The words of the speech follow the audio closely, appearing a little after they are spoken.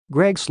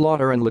Greg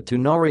Slaughter and LA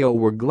Tenorio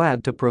were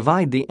glad to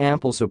provide the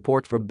ample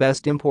support for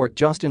best import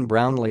Justin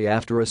Brownlee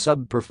after a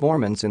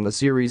sub-performance in the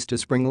series to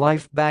spring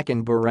life back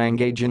in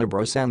Barangay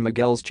Ginebra San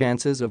Miguel's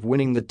chances of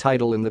winning the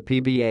title in the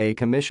PBA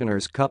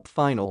Commissioner's Cup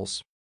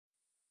Finals.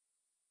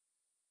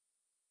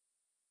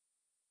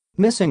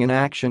 Missing in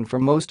action for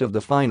most of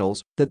the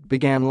finals that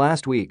began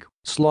last week,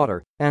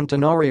 Slaughter and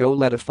Tenorio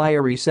led a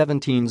fiery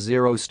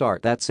 17-0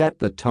 start that set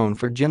the tone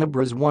for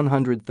Ginebra's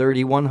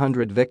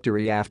 130-100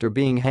 victory after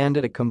being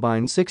handed a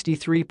combined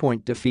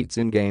 63-point defeats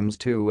in games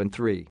 2 and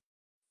 3.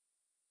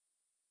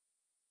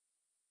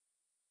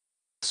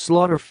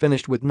 Slaughter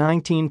finished with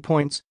 19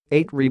 points,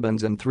 8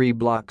 rebounds and 3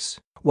 blocks,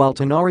 while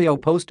Tenorio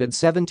posted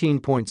 17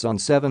 points on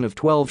 7 of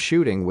 12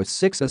 shooting with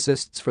 6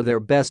 assists for their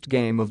best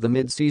game of the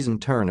mid-season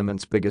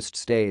tournament's biggest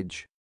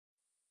stage.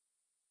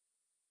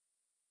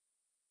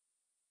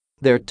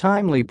 Their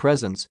timely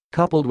presence,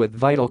 coupled with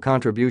vital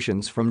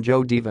contributions from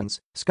Joe Devance,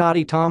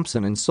 Scottie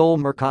Thompson and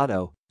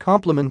Mercado,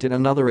 complemented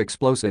another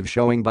explosive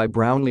showing by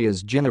Brownlee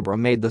as Ginebra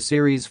made the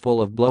series full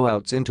of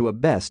blowouts into a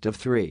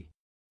best-of-3.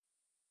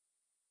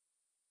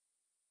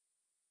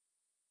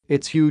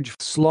 "It's huge,"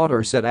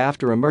 Slaughter said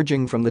after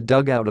emerging from the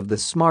dugout of the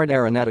Smart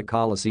Araneta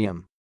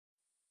Coliseum.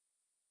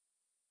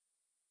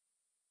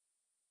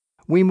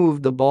 "We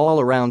moved the ball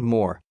around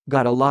more,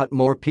 got a lot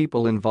more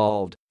people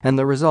involved, and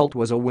the result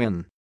was a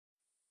win."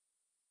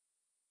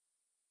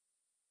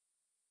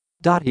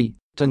 He,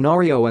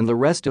 Tenorio and the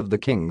rest of the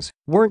Kings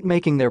weren't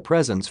making their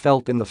presence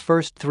felt in the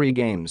first 3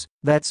 games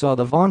that saw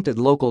the vaunted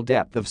local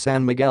depth of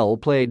San Miguel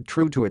played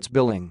true to its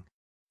billing.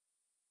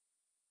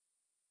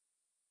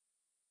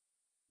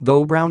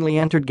 Though Brownlee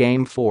entered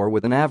Game 4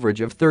 with an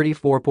average of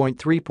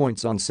 34.3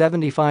 points on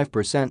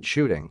 75%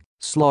 shooting,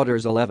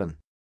 Slaughter's 11.7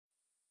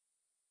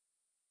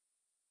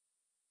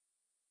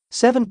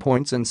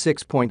 points and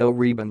 6.0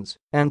 rebounds,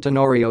 and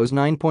Tenorio's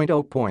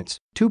 9.0 points,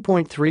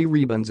 2.3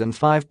 rebounds and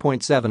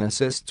 5.7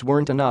 assists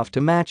weren't enough to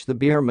match the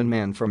Beerman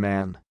man for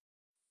man.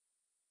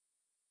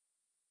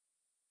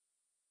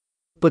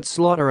 But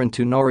Slaughter and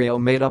Tenorio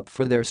made up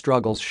for their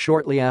struggles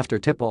shortly after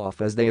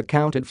tip-off as they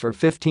accounted for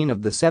 15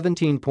 of the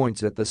 17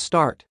 points at the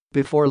start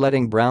before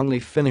letting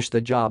Brownlee finish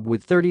the job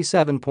with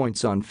 37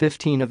 points on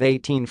 15 of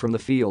 18 from the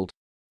field.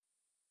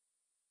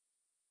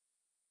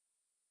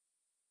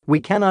 "We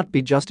cannot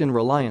be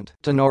Justin-reliant,"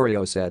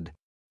 Tenorio said.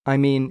 "I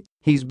mean,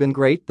 he's been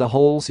great the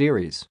whole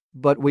series,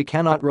 but we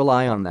cannot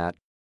rely on that.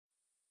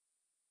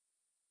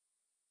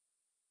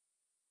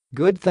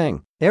 Good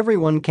thing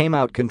everyone came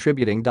out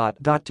contributing.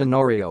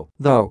 Tenorio,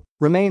 though,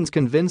 remains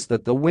convinced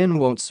that the win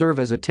won't serve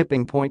as a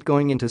tipping point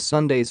going into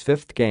Sunday's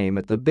 5th game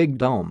at the Big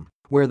Dome,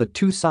 where the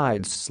two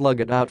sides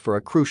slug it out for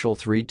a crucial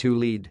 3-2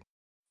 lead.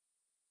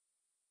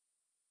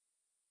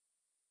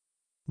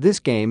 "This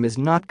game is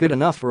not good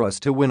enough for us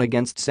to win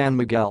against San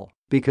Miguel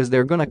because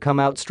they're gonna come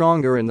out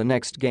stronger in the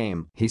next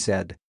game," he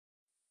said.